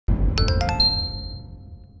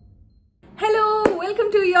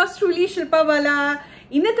to yours truly Shilpa Bala.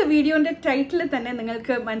 ഇന്നത്തെ വീഡിയോന്റെ title തന്നെ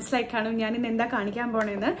നിങ്ങൾക്ക് മനസ്സിലായി കാണും ഞാൻ ഇന്ന് എന്താ കാണിക്കാൻ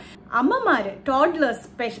പോണേന്ന്. അമ്മമാര് ടോഡ്ലേഴ്സ്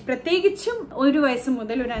പ്രത്യേകിച്ചും 1 വയസ്സ്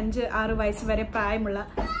മുതൽ ഒരു 5-6 വയസ്സ് വരെ പ്രായമുള്ള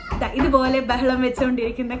ഇതുപോലെ ബഹളം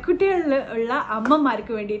വെച്ചുകൊണ്ടിരിക്കുന്ന കുട്ടികളിൽ ഉള്ള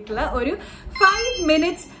അമ്മമാർക്ക് വേണ്ടിയിട്ടുള്ള ഒരു 5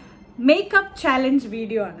 minutes മേക്കപ്പ് ചാലഞ്ച്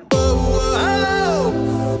വീഡിയോ ആണ്.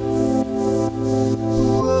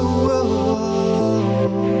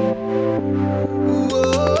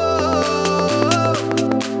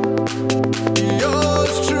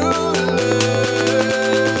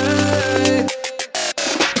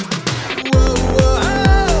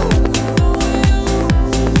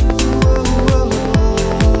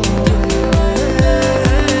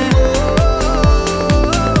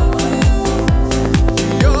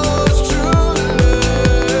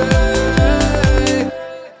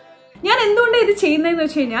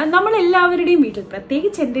 നമ്മളെല്ലാവരുടെയും വീട്ടിൽ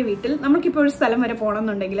പ്രത്യേകിച്ച് എൻ്റെ വീട്ടിൽ നമുക്കിപ്പോൾ ഒരു സ്ഥലം വരെ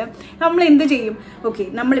പോകണമെന്നുണ്ടെങ്കിൽ നമ്മൾ എന്ത് ചെയ്യും? ഓക്കെ,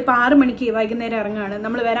 നമ്മളിപ്പോൾ 6 മണിക്ക് വൈകുന്നേരം ഇറങ്ങുകയാണ്,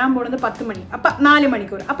 നമ്മൾ വരാൻ പോകുന്നത് 10 മണി, അപ്പം 4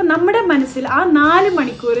 മണിക്കൂർ. അപ്പം നമ്മുടെ മനസ്സിൽ ആ 4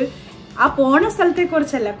 മണിക്കൂർ ആ പോണ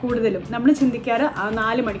സ്ഥലത്തെക്കുറിച്ചല്ല കൂടുതലും നമ്മൾ ചിന്തിക്കാറ് ആ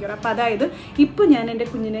 4 മണിക്കൂർ. അപ്പം അതായത് ഇപ്പോൾ ഞാൻ എൻ്റെ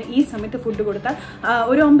കുഞ്ഞിന് ഈ സമയത്ത് ഫുഡ് കൊടുത്താൽ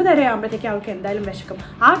ഒരു 9:30 ആകുമ്പോഴത്തേക്ക് അവൾക്ക് എന്തായാലും വിശക്കും.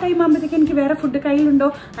 ആ ടൈം ആകുമ്പോഴത്തേക്ക് എനിക്ക് വേറെ ഫുഡ് കയ്യിലുണ്ടോ,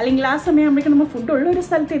 അല്ലെങ്കിൽ ആ സമയം ആകുമ്പോഴേക്കും നമ്മൾ ഫുഡ് ഉള്ള ഒരു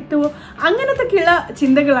സ്ഥലത്ത് എത്തുമോ, അങ്ങനത്തൊക്കെയുള്ള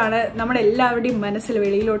ചിന്തകളാണ് നമ്മുടെ എല്ലാവരുടെയും മനസ്സിൽ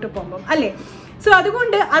വെളിയിലോട്ട് പോകുമ്പം അല്ലേ. സോ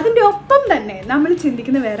അതുകൊണ്ട് അതിൻ്റെ ഒപ്പം തന്നെ നമ്മൾ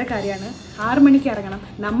ചിന്തിക്കുന്ന വേറെ കാര്യമാണ് 6 മണിക്ക് ഇറങ്ങണം.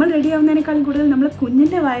 നമ്മൾ റെഡി ആവുന്നതിനേക്കാളും കൂടുതൽ നമ്മൾ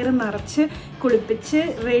കുഞ്ഞിൻ്റെ വയറ് നിറച്ച് കുളിപ്പിച്ച്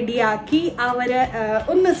റെഡിയാക്കി അവരെ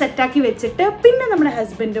ഒന്ന് സെറ്റാക്കി വെച്ചിട്ട് പിന്നെ നമ്മുടെ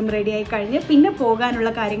ഹസ്ബൻഡും റെഡിയായി കഴിഞ്ഞ് പിന്നെ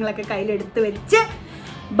പോകാനുള്ള കാര്യങ്ങളൊക്കെ കയ്യിലെടുത്ത് വെച്ച്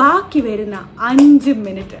ബാക്കി വരുന്ന 5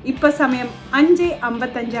 മിനിറ്റ്. ഇപ്പൊ സമയം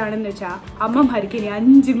 5:55 ആണെന്ന് വെച്ചാൽ അമ്മമാർക്ക് ഇനി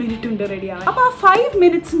 5 മിനിറ്റ് ഉണ്ട് റെഡിയാവാൻ. അപ്പൊ ആ 5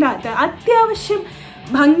 മിനിറ്റ്സിൻ്റെ അകത്ത് അത്യാവശ്യം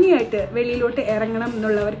ഭംഗിയായിട്ട് വെളിയിലോട്ട് ഇറങ്ങണം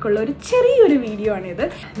എന്നുള്ളവർക്കുള്ള ഒരു ചെറിയൊരു വീഡിയോ ആണിത്.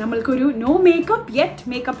 നമ്മൾക്കൊരു no makeup yet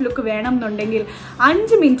makeup look വേണം എന്നുണ്ടെങ്കിൽ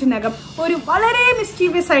 5 മിനിറ്റിനകം ഒരു വളരെ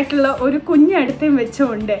മിസ്റ്റീവിയസ് ആയിട്ടുള്ള ഒരു കുഞ്ഞടുത്തേം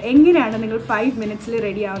വെച്ചുകൊണ്ട് എങ്ങനെയാണ് നിങ്ങൾ 5 മിനിറ്റ്സിൽ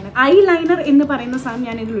റെഡി ആവുന്നത്. ഐ ലൈനർ എന്ന് പറയുന്ന സാധനം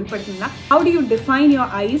ഞാൻ ഇതിൽ ഉൾപ്പെടുത്തുന്നില്ല. How do you define your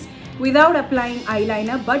eyes without applying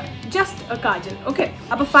eyeliner but just a kajal. Okay,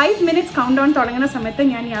 അപ്പോൾ 5 minutes count down തുടങ്ങുന്ന സമയത്ത്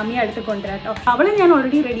ഞാൻ യാമിയെ അടുത്ത് കൊണ്ടുവരാം കേട്ടോ. അവളെ ഞാൻ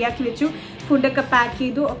ഓൾറെഡി റെഡിയാക്കി വെച്ചു, ഫുഡൊക്കെ പാക്ക്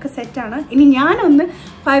ചെയ്തു, ഒക്കെ സെറ്റാണ്. ഇനി ഞാനൊന്ന്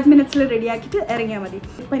 5 മിനിറ്റ്സിൽ റെഡിയാക്കിയിട്ട് ഇറങ്ങിയാൽ മതി.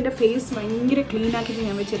 ഇപ്പോൾ എൻ്റെ ഫേസ് ഭയങ്കര ക്ലീൻ ആക്കിയിട്ട്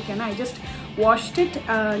ഞാൻ വെച്ചിരിക്കുകയാണ്. I just washed it.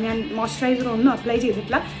 ഞാൻ മോയ്സ്ചറൈസർ ഒന്നും അപ്ലൈ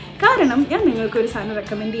ചെയ്തിട്ടില്ല, കാരണം ഞാൻ നിങ്ങൾക്കൊരു സാധനം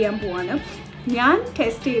റെക്കമെൻഡ് ചെയ്യാൻ പോവാണ്. ഞാൻ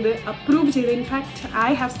ടെസ്റ്റ് ചെയ്ത് അപ്രൂവ് ചെയ്ത്, in fact I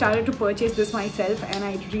have started to purchase this my self and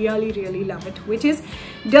I really love it, which is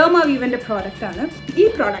ഡെർമാവിവിൻ്റെ പ്രോഡക്റ്റാണ്. ഈ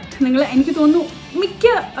പ്രോഡക്റ്റ് നിങ്ങൾ എനിക്ക് തോന്നുന്നു മിക്ക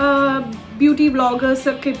ബ്യൂട്ടി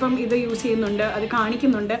വ്ളോഗേഴ്സൊക്കെ ഇപ്പം ഇത് യൂസ് ചെയ്യുന്നുണ്ട്, അത്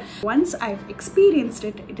കാണിക്കുന്നുണ്ട്. Once I have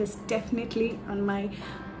experienced it is definitely on my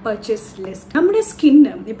purchase list. നമ്മുടെ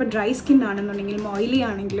സ്കിന്ന് ഇപ്പോൾ ഡ്രൈ സ്കിൻ ആണെന്നുണ്ടെങ്കിലും ഓയിലി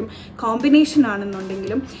ആണെങ്കിലും കോമ്പിനേഷൻ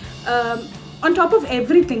ആണെന്നുണ്ടെങ്കിലും ഓൺ ടോപ്പ് ഓഫ്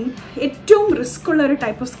എവറിത്തിങ് ഏറ്റവും റിസ്ക് ഉള്ള ഒരു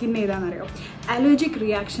type of skin ഏതാണെന്നറിയോ? Allergic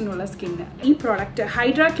reaction ഉള്ള സ്കിന്ന്. ഈ product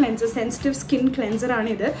hydra cleanser, sensitive skin cleanser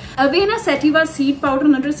ആണിത്. അവീന സെറ്റീവ സീഡ് പൗഡർ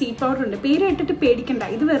എന്നൊരു സീഡ് പൗഡർ ഉണ്ട്. പേര് ഇട്ടിട്ട് പേടിക്കണ്ട,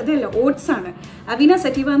 ഇത് വെറുതെ അല്ല, ഓട്സ് ആണ്. അവീന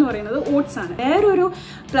സെറ്റീവ എന്ന് പറയുന്നത് ഓട്സ് ആണ്. വേറൊരു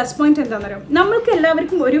പ്ലസ് പോയിന്റ് എന്താണെന്നറിയോ? നമ്മൾക്ക്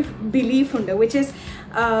എല്ലാവർക്കും ഒരു ബിലീഫ് ഉണ്ട്, വിച്ച് ഈസ്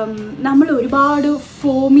നമ്മൾ ഒരുപാട്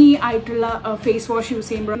ഫോമി ആയിട്ടുള്ള ഫേസ് വാഷ് യൂസ്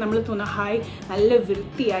ചെയ്യുമ്പോൾ നമ്മൾ തോന്നുക ഹായ് നല്ല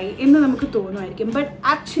വൃത്തിയായി എന്ന് നമുക്ക് തോന്നുമായിരിക്കും. ബട്ട്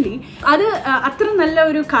ആക്ച്വലി അത് അത്ര നല്ല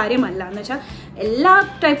ഒരു കാര്യമല്ല. എന്ന് വെച്ചാൽ എല്ലാ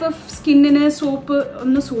ടൈപ്പ് ഓഫ് സ്കിന്നിന് സോപ്പ്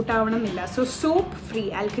ഒന്നും സൂട്ട് ആവണമെന്നില്ല. സോ സോപ്പ് ഫ്രീ,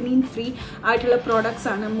 ആൽക്കലീൻ ഫ്രീ ആയിട്ടുള്ള പ്രോഡക്ട്സ്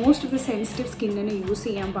ആണ് മോസ്റ്റ് ഓഫ് ദി സെൻസിറ്റീവ് സ്കിന്നിന് യൂസ്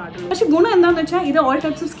ചെയ്യാൻ പാടുള്ളൂ. പക്ഷെ ഗുണം എന്താണെന്ന് വെച്ചാൽ ഇത് ഓൾ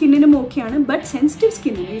ടൈപ്സ് ഓഫ് സ്കിന്നിനും ഓക്കെയാണ്. ബട്ട് സെൻസിറ്റീവ്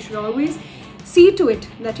സ്കിന്നിന് you should always see to it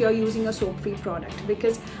that you are using a soap free product,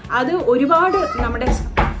 because adu ഒരുപാട് നമ്മുടെ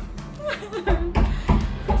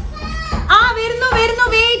വരുന്നു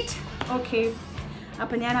വെയിറ്റ്. ഓക്കെ,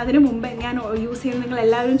 അപ്പം ഞാൻ അതിന് മുമ്പ് ഞാൻ യൂസ് ചെയ്യുന്ന നിങ്ങൾ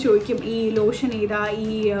എല്ലാവരും ചോദിക്കും ഈ ലോഷൻ ഏതാ,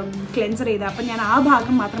 ഈ ക്ലെൻസർ ഏതാ. അപ്പം ഞാൻ ആ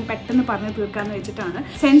ഭാഗം മാത്രം പെട്ടെന്ന് പറഞ്ഞു തീർക്കാമെന്ന് വെച്ചിട്ടാണ്.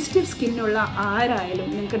 സെൻസിറ്റീവ് സ്കിന്നുള്ള ആരായാലും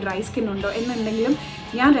നിങ്ങൾക്ക് ഡ്രൈ സ്കിൻ ഉണ്ടോ എന്നുണ്ടെങ്കിലും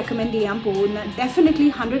ഞാൻ റെക്കമെൻഡ് ചെയ്യാൻ പോകുന്ന definitely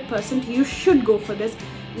 100% you should go for this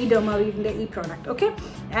ഈ ഡെർമാവിവിൻ്റെ ഈ product. Okay,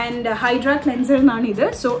 and hydra cleanser എന്നാണ് ഇത്.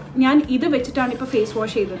 സോ ഞാൻ ഇത് വെച്ചിട്ടാണ് ഇപ്പോൾ ഫേസ്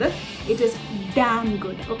വാഷ് ചെയ്തത്. It is dam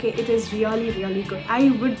good. Okay, it is really good. I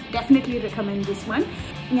would definitely recommend this one.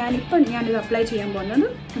 ഞാനിത് അപ്ലൈ ചെയ്യാൻ പോകുന്നത്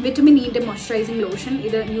വിറ്റമിൻ ഇൻ്റെ മോയ്സ്ചറൈസിങ് ലോഷൻ.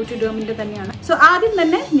 ഇത് ന്യൂട്രിഡേമിൻ്റെ തന്നെയാണ്. സോ ആദ്യം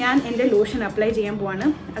തന്നെ ഞാൻ എൻ്റെ ലോഷൻ അപ്ലൈ ചെയ്യാൻ പോവാണ്.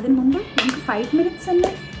 അതിന് മുമ്പ് നമുക്ക് 5 മിനിറ്റ്സ്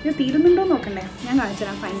തന്നെ ഇത് തീരുന്നുണ്ടോ നോക്കണ്ടേ? ഞാൻ കാണിച്ചു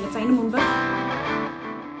തരാം 5 മിനിറ്റ്സ്. അതിന് മുമ്പ്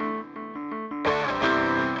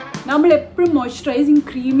നമ്മൾ എപ്പോഴും മോയ്സ്ചറൈസിങ്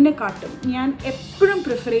ക്രീമിനെ കാട്ടും ഞാൻ എപ്പോഴും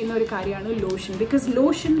പ്രിഫർ ചെയ്യുന്ന ഒരു കാര്യമാണ് lotion, because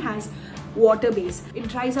lotion has water base. It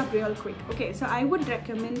dries up real quick. Okay, so I would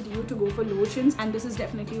recommend you to go for lotions, and this is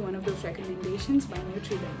definitely one of those recommendations by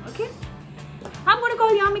Nutriderm. Okay, I'm going to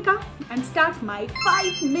call Yamika and start my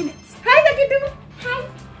 5 minutes. Hi, Takitu. Hi.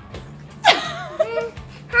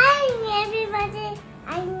 Hi, everybody.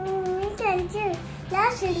 I'm Mnts.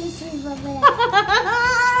 Last Shilpa.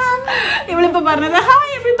 Hi,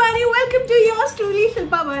 everybody. Welcome to yours truly,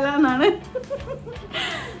 Shilpa Bala.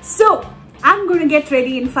 So, I'm going to get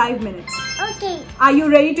ready in 5 minutes. Okay. Are you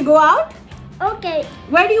ready to go out? Okay.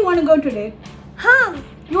 Where do you want to go today? Home.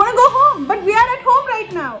 You want to go home? But we are at home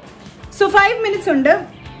right now. So 5 minutes under.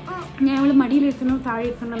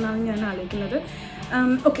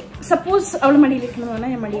 Okay, suppose I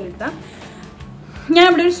have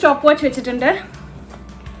a stopwatch. I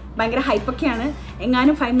have a hype.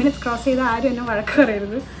 5 minutes cross. I have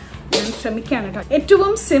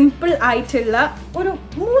simple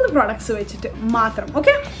products.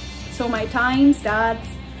 Okay? So my time starts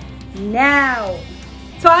now.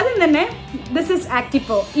 So this is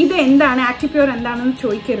Actipo. This is Actipure and this is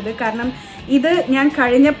I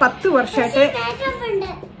കഴിഞ്ഞ 10 വർഷമായിട്ട്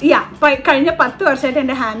കഴിഞ്ഞ 10 വർഷമായിട്ട്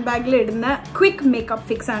എൻ്റെ hand ബാഗിൽ ഇടുന്ന quick makeup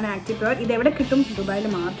fix ആണ് ആക്ടിപ്യൂർ. ഇത് എവിടെ കിട്ടും? ദുബായിൽ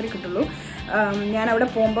മാത്രമേ കിട്ടുള്ളൂ. ഞാൻ അവിടെ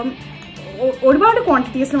പോകുമ്പം ഒരുപാട്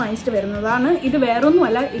ക്വാണ്ടിറ്റീസിൽ വാങ്ങിച്ചിട്ട് വരുന്നതാണ്. ഇത്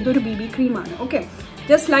വേറൊന്നുമല്ല, ഇതൊരു BB ക്രീമാണ്. Okay,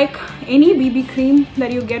 just like any BB cream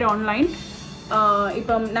that you get online.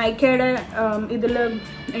 ഇപ്പം നൈക്കയുടെ ഇതിൽ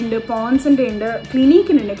ഉണ്ട്, പോൺസിൻ്റെ ഉണ്ട്,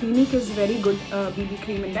 ക്ലിനിക്കിനുണ്ട്. Clinic is very good BB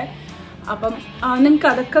ക്രീമിൻ്റെ. അപ്പം നിങ്ങൾക്ക്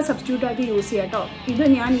അതൊക്കെ സബ്സ്റ്റിറ്റ്യൂട്ട് ആയിട്ട് യൂസ് ചെയ്യാം കേട്ടോ. ഇത്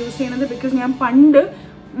ഞാൻ യൂസ് ചെയ്യണത് ബിക്കോസ് ഞാൻ പണ്ട്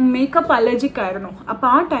മേക്കപ്പ് അലർജിക് ആയിരുന്നു. അപ്പോൾ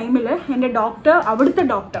ആ ടൈമിൽ എൻ്റെ ഡോക്ടർ, അവിടുത്തെ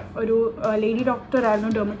ഡോക്ടർ ഒരു ലേഡി ഡോക്ടർ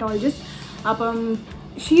ആയിരുന്നു, ഡെർമറ്റോളജിസ്റ്റ്. അപ്പം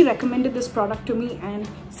she recommended this product to me and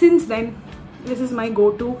since then this is my go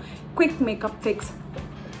to quick makeup fix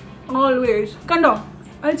always. കണ്ടോ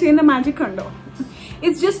അത് ചെയ്യുന്ന മാജിക് കണ്ടോ?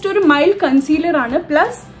 ഇറ്റ്സ് ജസ്റ്റ് ഒരു മൈൽഡ് കൺസീലർ ആണ്.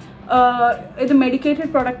 പ്ലസ് ഇത് മെഡിക്കേറ്റഡ്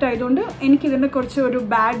പ്രോഡക്റ്റ് ആയതുകൊണ്ട് എനിക്കിതിൻ്റെ കുറച്ച് ഒരു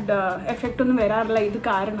ബാഡ് എഫക്റ്റ് ഒന്നും വരാറില്ല ഇത്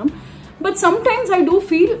കാരണം. But sometimes I do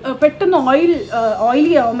feel പെട്ടെന്ന്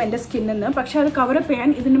ഓയിലി ആവും എൻ്റെ സ്കിന്നിന്ന്. പക്ഷെ അത് കവറപ്പ് ചെയ്യാൻ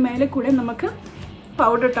ഇതിൻ്റെ മേലെ കൂടെ നമുക്ക്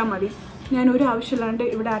പൗഡർ ഇട്ടാൽ മതി. ഞാൻ ഒരു ആവശ്യമില്ലാണ്ട്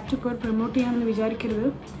ഇവിടെ ആക്ടിപ്യൂർ പ്രൊമോട്ട് ചെയ്യാമെന്ന് വിചാരിക്കരുത്.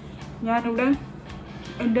 ഞാനിവിടെ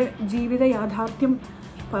എൻ്റെ ജീവിത യാഥാർത്ഥ്യം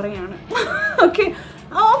പറയാണ്. Okay.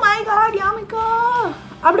 Oh my God Yamika,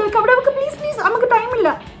 അവിടെ വെക്ക് പ്ലീസ് പ്ലീസ്, നമുക്ക് ടൈമില്ല.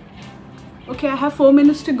 Okay, I have 4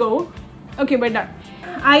 minutes to go. Okay, but done.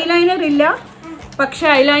 Eyeliner illa, പക്ഷേ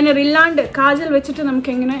eyeliner ഇല്ലാണ്ട് കാജൽ വെച്ചിട്ട് നമുക്ക്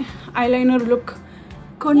എങ്ങനെ eyeliner ലുക്ക്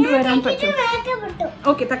കൊണ്ടുവരാൻ പറ്റും?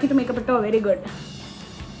 ഓക്കെ, തക്കിട്ട് മേക്കപ്പ് ഇട്ടോ. Very good.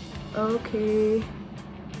 ഓക്കെ,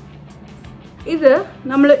 ഇത്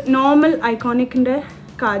നമ്മൾ നോർമൽ ഐക്കോണിക്കിൻ്റെ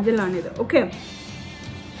കാജലാണിത്. ഓക്കെ,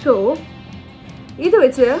 സോ ഇത്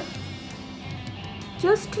വെച്ച്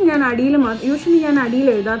ജസ്റ്റ് ഞാൻ അടിയിൽ യൂഷ്വലി ഞാൻ അടിയിൽ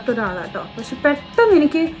എഴുതാത്ത ഒരാളാട്ടോ. പക്ഷെ പെട്ടെന്ന്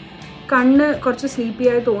എനിക്ക് കണ്ണ് കുറച്ച് സ്ലീപ്പി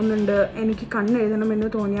ആയി തോന്നുന്നുണ്ട്, എനിക്ക് കണ്ണ് എഴുതണമെന്ന്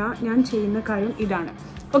തോന്നിയാൽ ഞാൻ ചെയ്യുന്ന കാര്യം ഇതാണ്.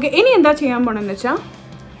 ഓക്കെ, ഇനി എന്താ ചെയ്യാൻ പോണെന്ന് വെച്ചാൽ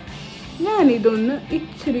ഞാനിതൊന്ന്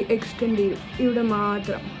ഇച്ചിരി എക്സ്റ്റെൻഡ് ചെയ്യും ഇവിടെ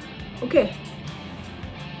മാത്രം. ഓക്കെ,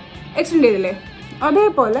 എക്സ്റ്റെൻഡ് ചെയ്തില്ലേ?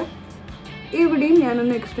 അതേപോലെ ഇവിടെയും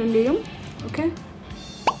ഞാനൊന്ന് എക്സ്റ്റെൻഡ് ചെയ്യും. ഓക്കെ,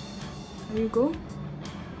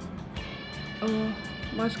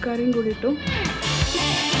 മസ്കാരയും കൂടി ഇട്ടു.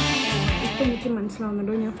 ഇപ്പം എനിക്ക്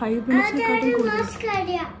മനസ്സിലാവുന്നുണ്ടോ ഞാൻ 5 മിനിറ്റ്സിനെക്കാട്ടും കൂടുതൽ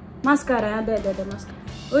മസ്കാര? അതെ അതെ അതെ, മസ്കാര.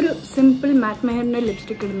 ഒരു സിമ്പിൾ മാറ്റ് മെഹറിൻ്റെ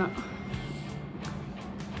ലിപ്സ്റ്റിക് ഇടുന്ന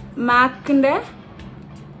മാക്കിൻ്റെ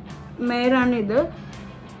മെയറാണിത്.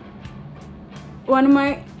 One of my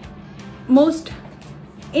most.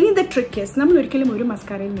 ഇനി ദ ട്രിക്ക് ഈസ് നമ്മൾ ഒരിക്കലും ഒരു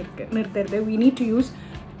മസ്കാരയിൽ നിർത്തരുത്. We need to use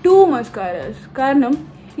 2 mascaras. കാരണം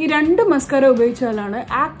ഈ 2 മസ്കാര ഉപയോഗിച്ചാലാണ്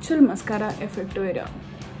ആക്ച്വൽ മസ്കാര എഫക്റ്റ് വരിക.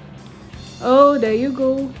 ഓ ദെയർ യു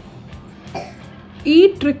ഗോ. ഈ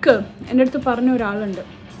ട്രിക്ക് എൻ്റെ അടുത്ത് പറഞ്ഞ ഒരാളുണ്ട്.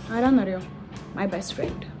 ആരാന്നറിയോ? മൈ ബെസ്റ്റ്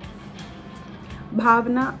ഫ്രണ്ട്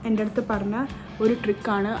ഭാവന എൻ്റെ അടുത്ത് പറഞ്ഞ ഒരു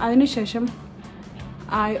ട്രിക്കാണ്. അതിനുശേഷം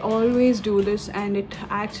I always do this and it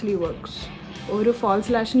actually works. ഒരു ഫാൾസ്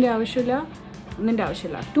ലാഷിൻ്റെ ആവശ്യമില്ല, ഒന്നിൻ്റെ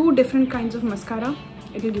ആവശ്യമില്ല. 2 different kinds of mascara.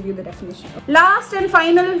 It will give you the definition. Last and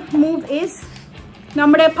final move is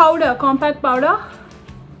നമ്മുടെ പൗഡർ, കോമ്പാക്ട് പൗഡർ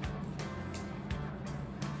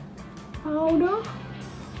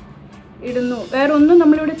ഇടുന്നു. വേറെ ഒന്നും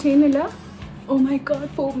നമ്മളിവിടെ ചെയ്യുന്നില്ല. Oh my god,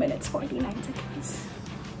 4 minutes 49 seconds.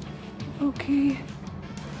 Okay.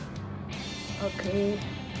 Okay.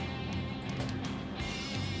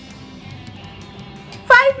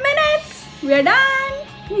 5 minutes. We are done.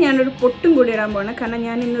 ഞാനൊരു പൊട്ടും കൂടി ഇടാൻ പോകണം. കാരണം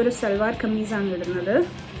ഞാൻ ഇന്നൊരു സൽവാർ കമ്മീസാണ് ഇടുന്നത്.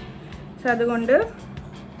 സോ അതുകൊണ്ട്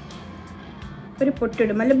ഒരു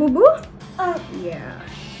പൊട്ടിടും അല്ലേ ബുബു?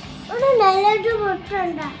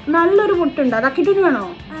 നല്ലൊരു പൊട്ടുണ്ട്. അതാക്കിട്ടു വേണോ?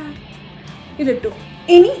 ഇതിട്ടു.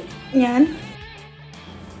 ഇനി ഞാൻ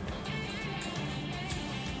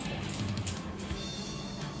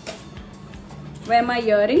wear my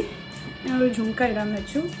earring. ഞാനൊരു ജുംക്ക ഇടാന്ന്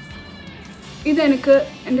വെച്ചു. ഇതെനിക്ക്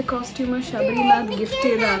എൻ്റെ കോസ്റ്റ്യൂമർ ശബരിമ ഗിഫ്റ്റ്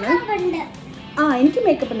ചെയ്തതാണ്. എനിക്ക്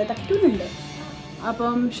മേക്കപ്പ് ഉണ്ട്, തട്ടൂന്നുണ്ട്.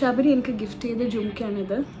 അപ്പം ശബരി എനിക്ക് ഗിഫ്റ്റ് ചെയ്ത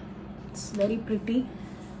ജുംക്കയാണിത്. It's very pretty.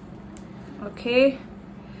 Okay,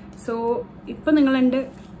 so ഇപ്പം നിങ്ങൾ എൻ്റെ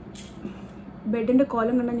ബെഡിൻ്റെ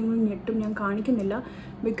കോലം കണ്ടാൽ നിങ്ങൾ ഞെട്ടും. ഞാൻ കാണിക്കുന്നില്ല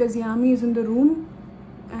because Yami is in the room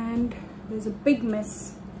and there is A big mess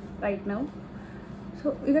right now. So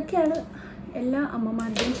ഇതൊക്കെയാണ് എല്ലാ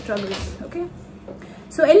അമ്മമാരുടെയും സ്ട്രഗിൾസ്. ഓക്കെ,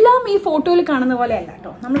 സോ എല്ലാം ഈ ഫോട്ടോയിൽ കാണുന്ന പോലെ അല്ല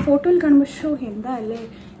കേട്ടോ. നമ്മൾ ഫോട്ടോയിൽ കാണുമ്പോൾ ഷോ എന്താ അല്ലേ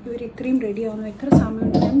ഇവർ ഇത്രയും റെഡി ആവുന്നു, എത്ര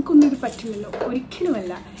സമയമുണ്ട്, നമുക്കൊന്നും ഇത് പറ്റില്ലല്ലോ.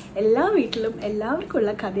 ഒരിക്കലുമല്ല. എല്ലാ വീട്ടിലും എല്ലാവർക്കും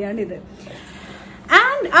ഉള്ള കഥയാണിത്.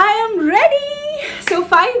 And I am ready. So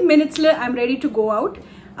 5 minutes I am ready to go out.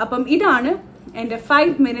 അപ്പം ഇതാണ് എൻ്റെ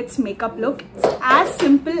 5 minutes makeup look. It's as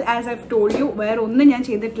simple as I have told you. വേറെ ഒന്നും ഞാൻ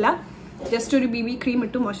ചെയ്തിട്ടില്ല. ജസ്റ്റ് ഒരു BB ക്രീം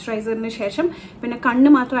ഇട്ടു മോയ്സ്ചറൈസറിന് ശേഷം, പിന്നെ കണ്ണ്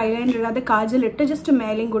മാത്രം ഐലൈനർ ഇടാതെ കാജലിട്ട് ജസ്റ്റ്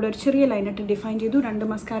മേലെയും കൂടെ ഒരു ചെറിയ ലൈനിട്ട് ഡിഫൈൻ ചെയ്തു. 2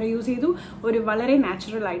 മസ്കാര യൂസ് ചെയ്തു. ഒരു വളരെ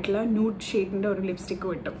നാച്ചുറൽ ആയിട്ടുള്ള ന്യൂഡ് ഷെയ്ഡിൻ്റെ ഒരു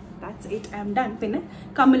ലിപ്സ്റ്റിക്ക് ഇട്ടു. That's it, I M done. പിന്നെ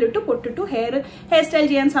കമ്മലിട്ടു, പൊട്ടിട്ടു. ഹെയർ സ്റ്റൈൽ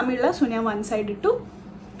ചെയ്യാൻ സമയമില്ല, സോ ഞാൻ 1 side ഇട്ടു.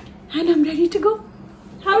 And I am ready to go.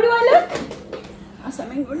 How do I look? ആ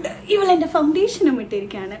സമയം കൊണ്ട് ഇവൾ എൻ്റെ ഫൗണ്ടേഷനും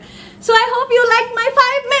ഇട്ടിരിക്കുകയാണ്. So I hope you like my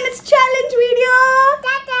 5 minutes challenge video.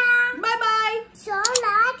 Bye bye. So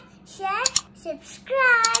like, share,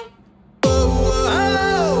 subscribe.